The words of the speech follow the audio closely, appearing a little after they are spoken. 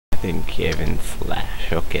Then Kevin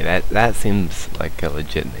Slash. Okay, that seems like a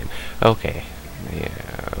legit name. Okay. Yeah.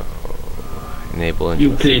 Enable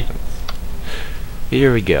Euclid.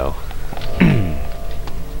 Here we go.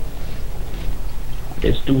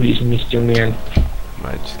 Let's do this, Mr. Man.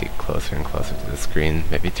 Might just get closer and closer to the screen.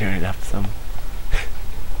 Maybe turn it up some.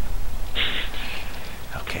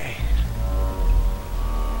 Okay.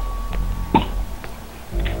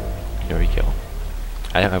 Here we go.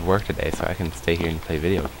 I don't have work today, so I can stay here and play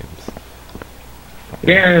video games.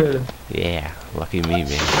 Yeah. Yeah, lucky me,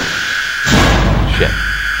 man. Shit.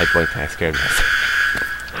 I blinked and I scared myself.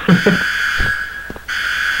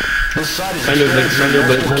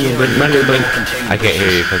 Manual blink. I can't hear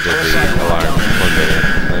you because of the alarm. 1 minute.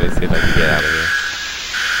 Let me see if I can get out of here.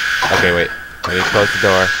 Okay, wait. Let me close the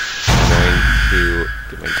door. I'm going to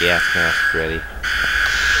get my gas mask ready.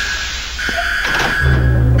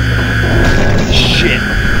 Shit!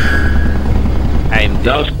 I'm dead.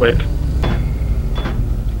 That was quick.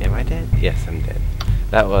 Am I dead? Yes, I'm dead.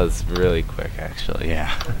 That was really quick, actually,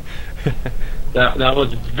 yeah. That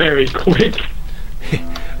was very quick.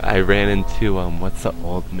 I ran into, what's the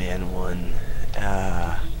old man one?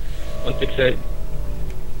 168.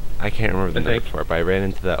 I can't remember the name for it, but I ran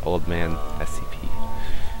into that old man SCP,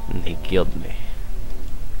 and they killed me.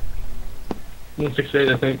 168,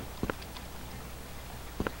 I think.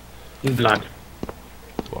 In blood.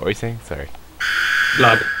 What were you saying? Sorry.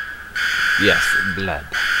 Blood. Yes, blood.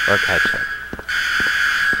 Or ketchup.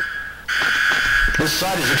 This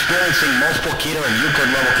site is experiencing multiple Keter and Euclid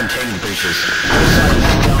level containment breaches. This site is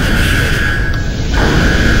lockdown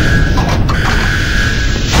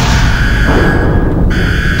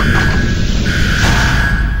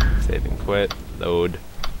initiated. Save and quit. Load.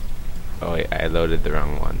 Oh wait, I loaded the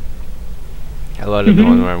wrong one. I loaded the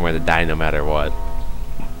one where I'm going to die no matter what.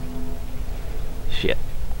 Shit.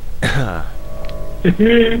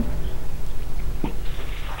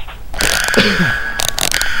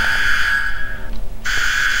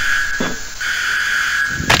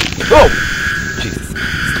 Oh! Jesus.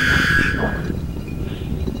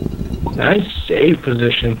 Nice save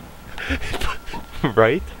position.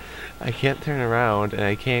 Right? I can't turn around and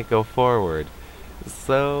I can't go forward.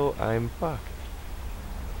 So I'm fucked.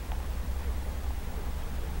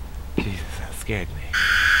 Jesus, that scared me.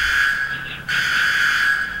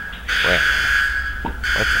 Wait.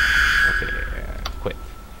 What the? Okay, quit.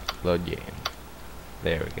 Load game.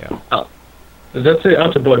 There we go. Oh. That's it,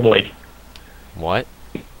 auto boy. What?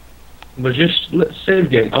 But just let's save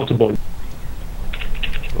game, auto boy.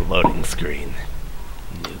 Loading screen.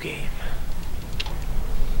 New game.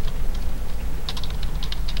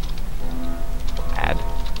 Add.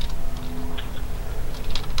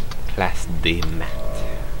 Class D mat.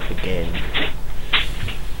 Again.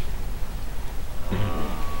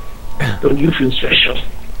 Don't you feel special?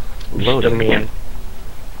 Loading. Mr. Man.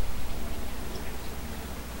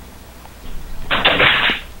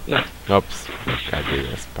 No. Oops. Gotta do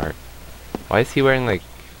this part. Why is he wearing like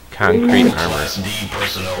concrete armor? Look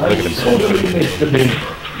at him.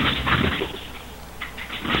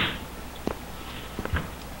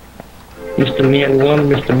 Mr. Man 1,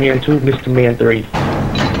 Mr. Man 2, Mr. Man 3.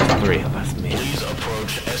 3 of us, man. Please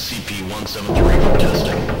approach SCP-173 for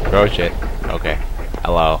testing. Approach it. Okay.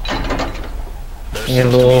 Hello. There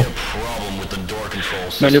seems to be a problem with the door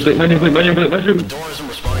control system. The door isn't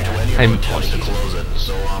responding to any of our attempts to close it,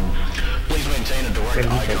 so please maintain a direct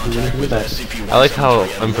eye contact with SCP-173. I like how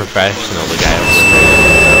unprofessional the guy was.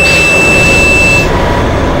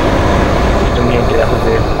 Mr. Man, get out of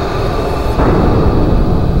there.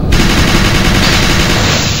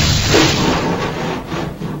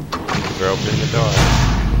 We're opening the door.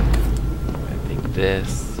 I think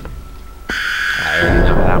this. I already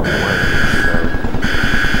know that one works,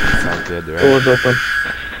 so it's all good, right? Door's open.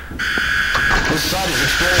 This site is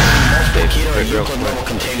experiencing multiple Keter and Euclid level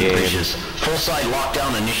containment breaches. Full site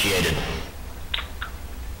lockdown initiated.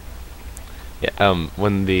 Yeah,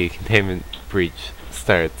 when the containment breach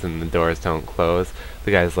starts and the doors don't close,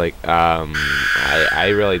 the guy's like,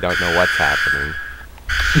 I really don't know what's happening.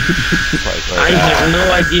 I have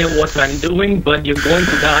no idea what I'm doing, but you're going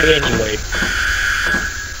to die anyway.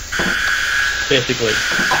 Basically.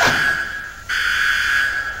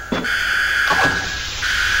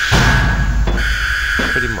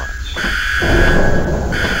 Pretty much.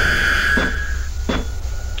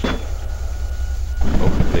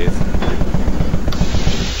 Open, please.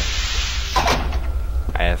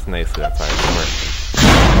 I asked nicely, that's why it's working.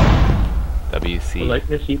 WC. I like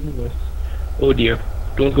this even worse. Oh dear.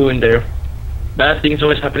 Don't go in there. Bad things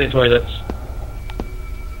always happen in toilets.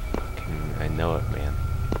 I know it, man.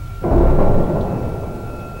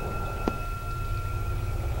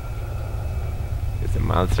 There's a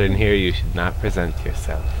monster in here, you should not present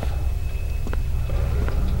yourself.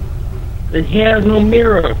 And he has no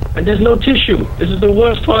mirror, and there's no tissue. This is the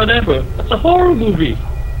worst part ever. That's a horror movie.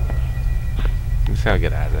 Just gotta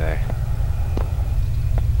get out of there.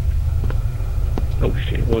 Oh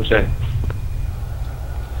shit, what was that?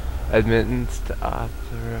 Admittance to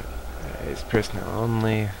authorized personnel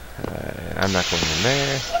only. I'm not going in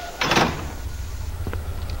there.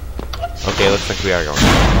 Okay, looks like we are going.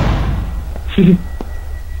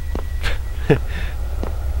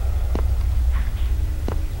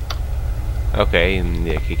 Okay, and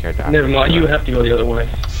the key card doctor. Never mind, you have to go the other way.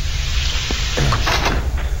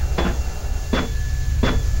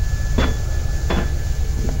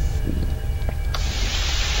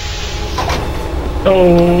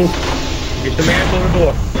 Oh, it's the man on the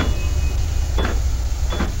door.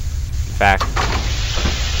 In fact,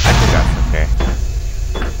 I think that's okay.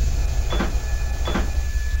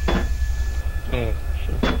 Oh,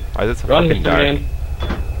 shit. Why is it so Run, fucking Mr. dark? Man.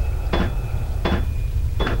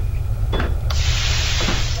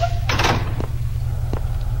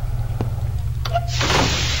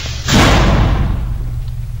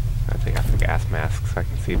 I take off the gas mask so I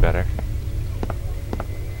can see better.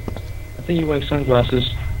 I think you wear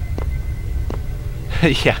sunglasses.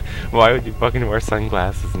 Yeah, why would you fucking wear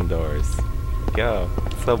sunglasses indoors? Yo,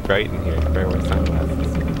 it's so bright in here, you better wear sunglasses.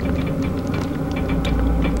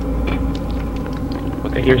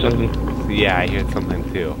 I hear something. Yeah, I hear something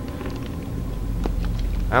too.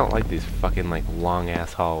 I don't like these fucking like long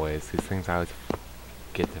ass hallways. These things always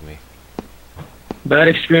get to me. Bad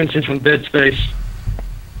experiences from Dead Space.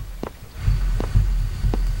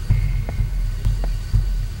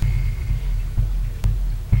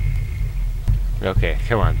 Okay,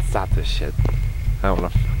 come on, stop this shit. I don't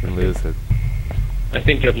want to fucking lose it. I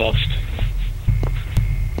think you're lost.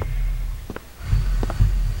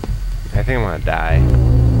 I think I'm gonna die.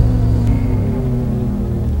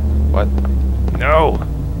 What? No!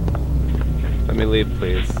 Let me leave,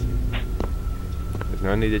 please. There's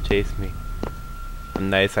no need to chase me. I'm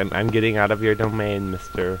nice. I'm getting out of your domain,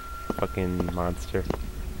 Mr. fucking monster.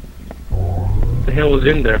 What the hell was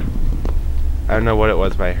in there? I don't know what it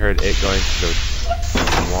was, but I heard it going to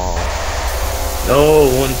the wall. Oh,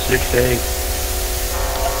 168.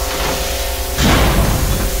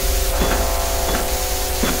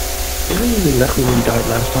 Didn't really let me when you died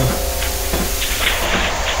last time.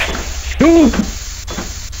 Ooh!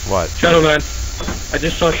 What? Shadow Man. I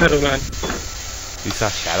just saw Shadow Man. You saw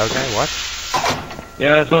Shadow Guy? What?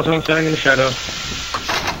 Yeah, I saw someone standing in the shadow.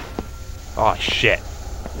 Oh shit.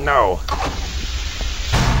 No.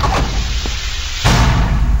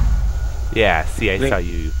 Yeah, see, I Blink. saw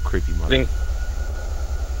you, you creepy mother. Blink.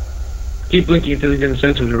 Keep blinking until he's in the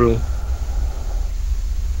center of the room.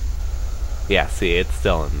 Yeah, see, it's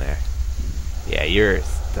still in there. Yeah, you're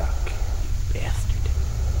stuck, you bastard.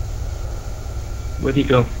 Where'd he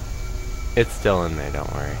go? It's still in there, don't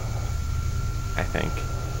worry. I think.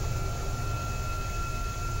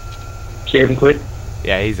 Save and quit?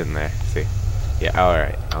 Yeah, he's in there, see. Yeah,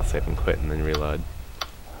 alright, I'll save and quit and then reload.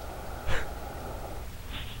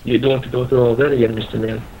 You don't have to go through all that again, Mr.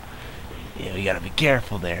 Man. Yeah, you gotta be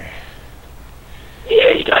careful there. Yeah,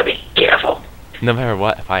 you gotta be careful. No matter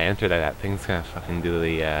what, if I enter that thing's gonna fucking do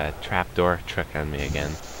the trapdoor trick on me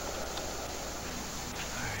again.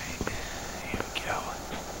 Alright, here we go.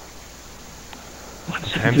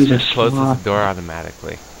 Sometimes it just closes the door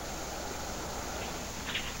automatically.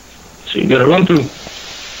 So you gotta run through.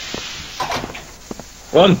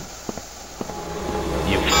 Run!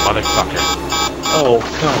 You motherfucker. Oh,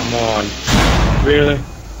 come on. Really?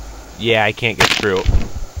 Yeah, I can't get through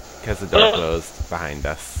because the door closed behind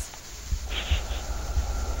us.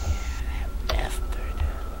 Bastard.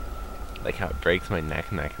 Like how it breaks my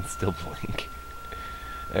neck and I can still blink.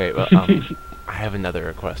 Alright, well, I have another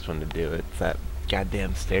request one to do. It's that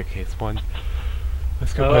goddamn staircase one.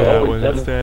 Let's go play that one instead.